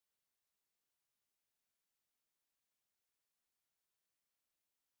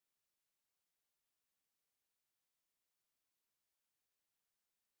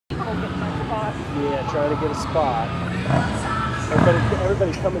trying to get a spot.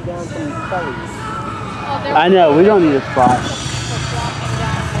 Everybody coming down from Kelly's. I know, we don't need a spot.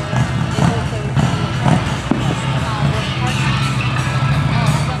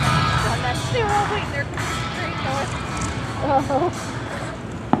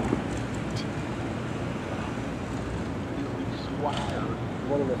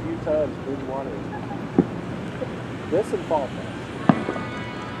 One of the few times good water. This and Fall Fest.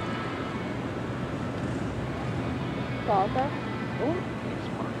 Fall Fest?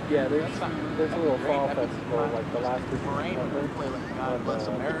 Yeah, there's a little fall festival like the last week of September. God bless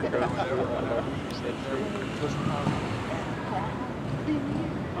America.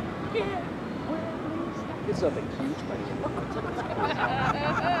 It's nothing huge, but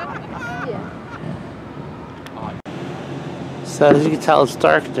Yeah. So as you can tell, it's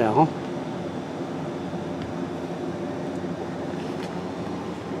dark now.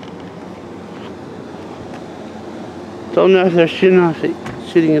 Don't know if they're shooting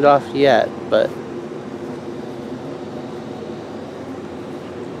it off yet, but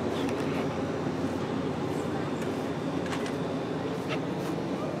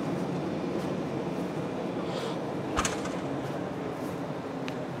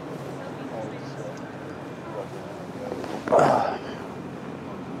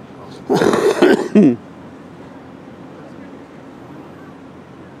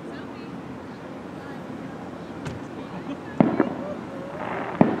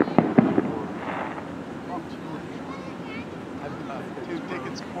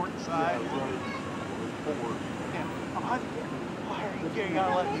Courtside. Why are you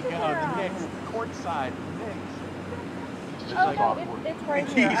gonna let me go? The Knicks, courtside, the Knicks. It's right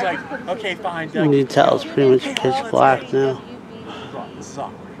here. He's like, okay, fine. you can tell it's pretty much pitch black now.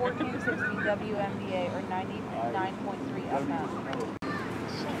 Courtney 60 WMBA or 99.3 FM.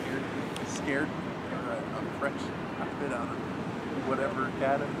 Scared a fresh outfit out of whatever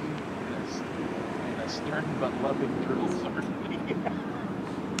academy and a stern but loving drill sergeant.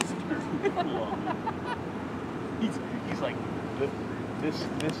 he's like this.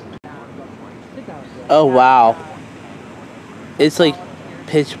 Oh wow. It's like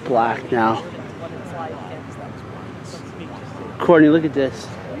pitch black now. Courtney, look at this.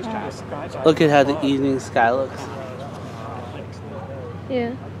 Look at how the evening sky looks.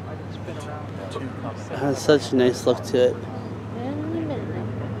 Yeah. It has such a nice look to it.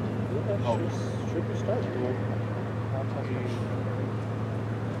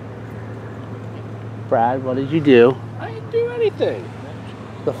 Brad, what did you do? I didn't do anything.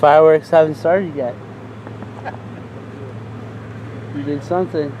 The fireworks haven't started yet. You did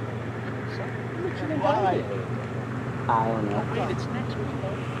something. Why? I don't know. Wait, it's next week.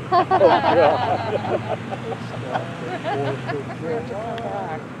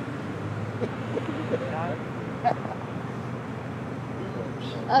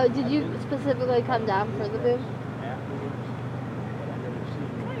 Did you specifically come down for the boom?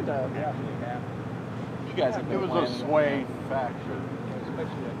 Kind of, yeah. You guys have been a sway factor.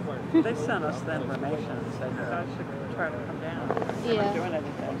 They sent us the information and said you guys should try to come down. We're not doing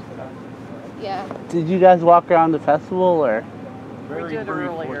anything. So. Yeah. Did you guys walk around the festival or? We did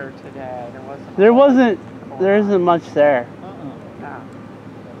earlier today. There isn't much there. No.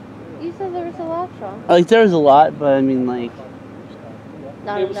 You said there was a lot, Sean. Like there was a lot, but I mean like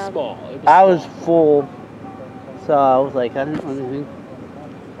Not It was enough. small. I was full, so I was like I didn't want anything.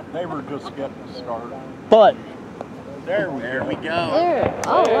 They were just getting started. But There we go. There.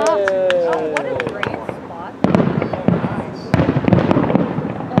 Oh, wow. Oh, what a great spot.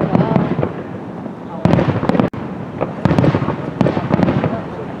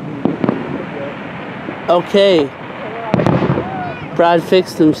 Oh, okay, Brad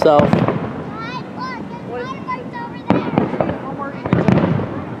fixed himself.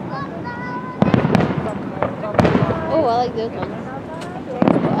 Oh, I like those ones.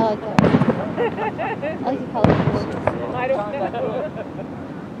 I like that. I like the colorful ones. I don't know.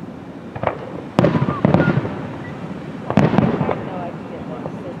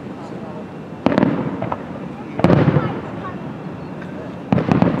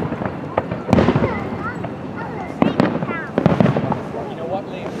 You know what,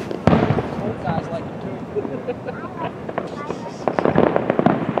 Liam? Old guys like it too.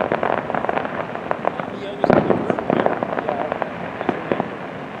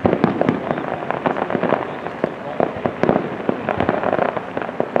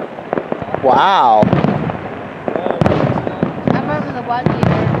 Wow. I remember the one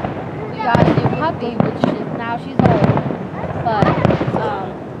year we got a new puppy, which is now she's old. But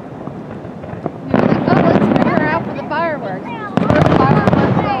we were like, oh, let's bring her out for the fireworks. Before the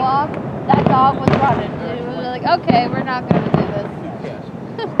fireworks go off, that dog was running. It was like, okay, we're not going to do this.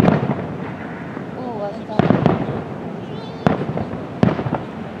 Oh, what's that?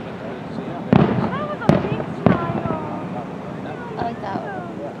 That was a big smile. I like that one.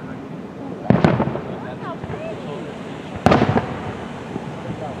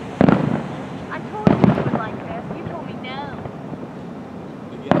 I told you you would like this. You told me no.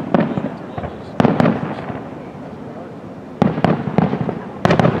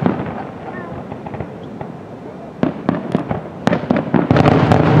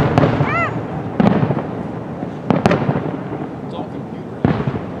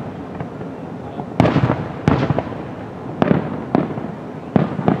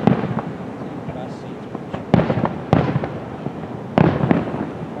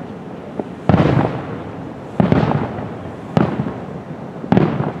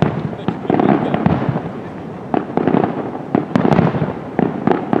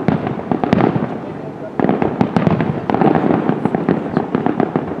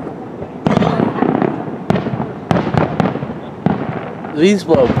 These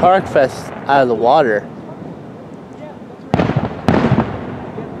blow Park Fest out of the water.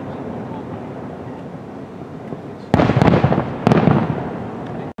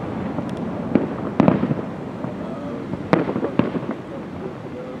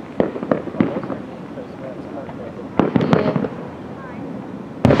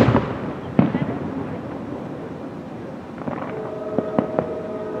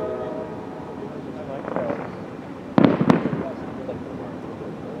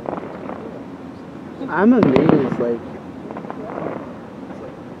 I'm amazed, like,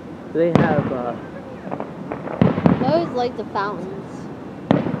 they have, I always like the fountains.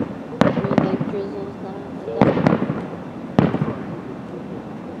 Where it like drizzles down.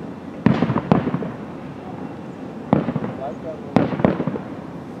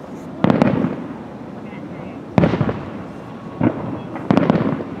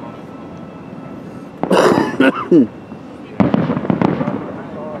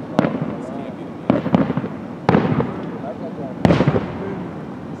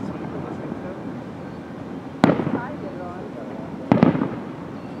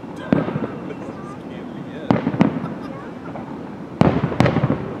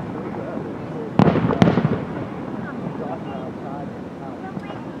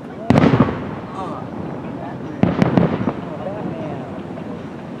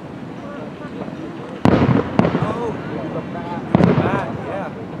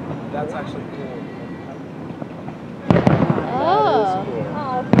 That's actually cool. Oh.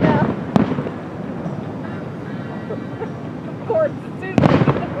 Oh, no. Of course, as soon as we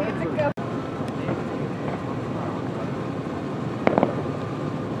get the music up.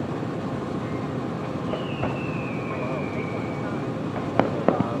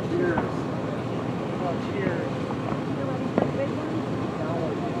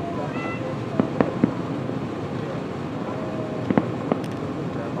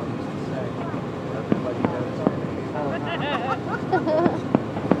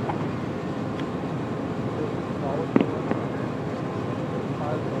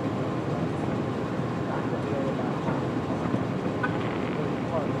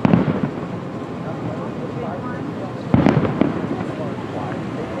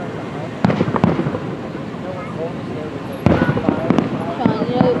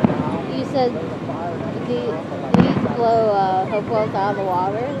 These blow hopewells out of the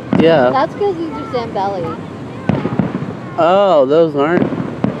water. yeah. That's because these are Zambelli. Oh, those aren't?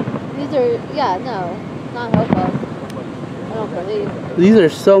 These are, yeah, no, not hopewells. I don't believe. These are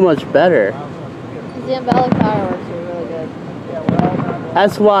so much better. Zambelli fireworks are really good.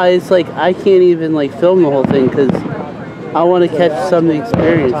 That's why it's like I can't even like film the whole thing because I want to catch some of the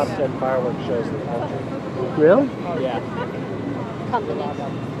experience. Top 10 fireworks shows in the country. Really? Yeah. Company.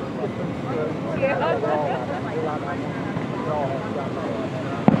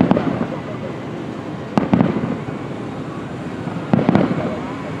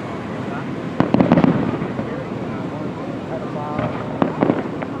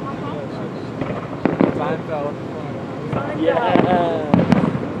 Yeah.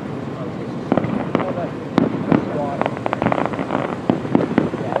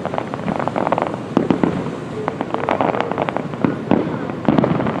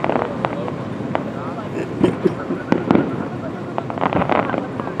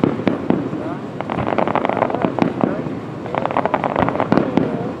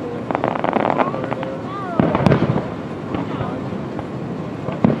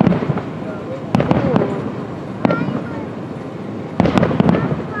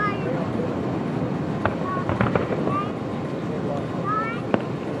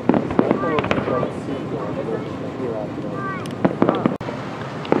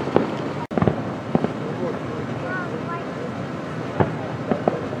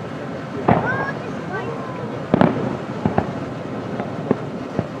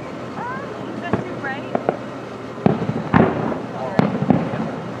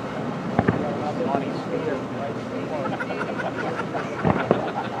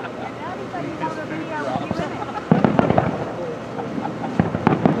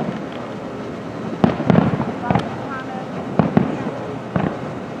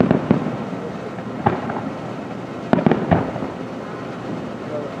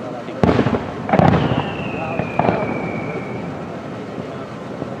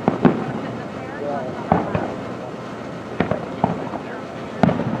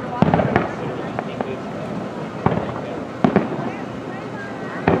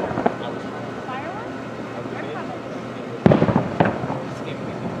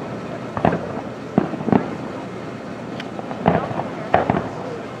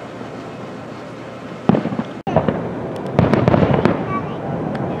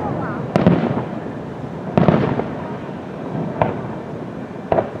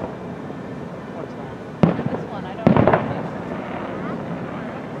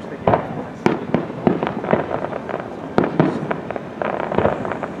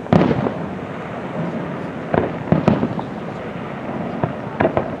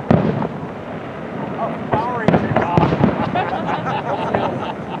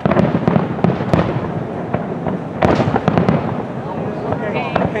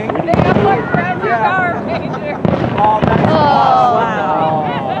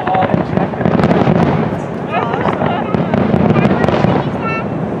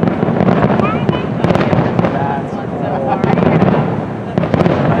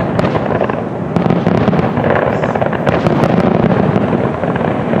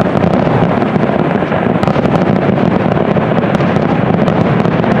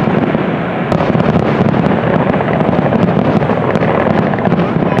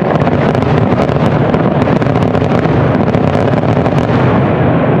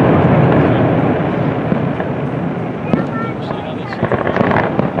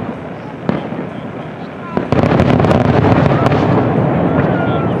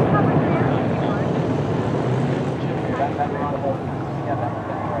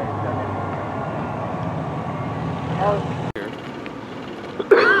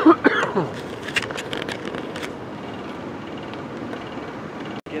 Get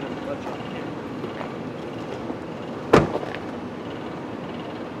him touch on camera.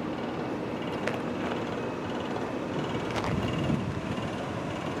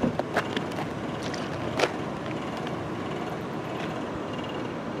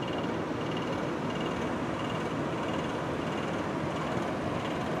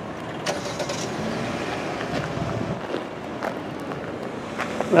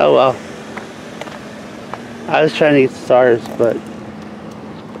 Oh well. I was trying to get stars, but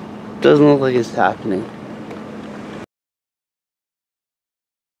doesn't look like it's happening.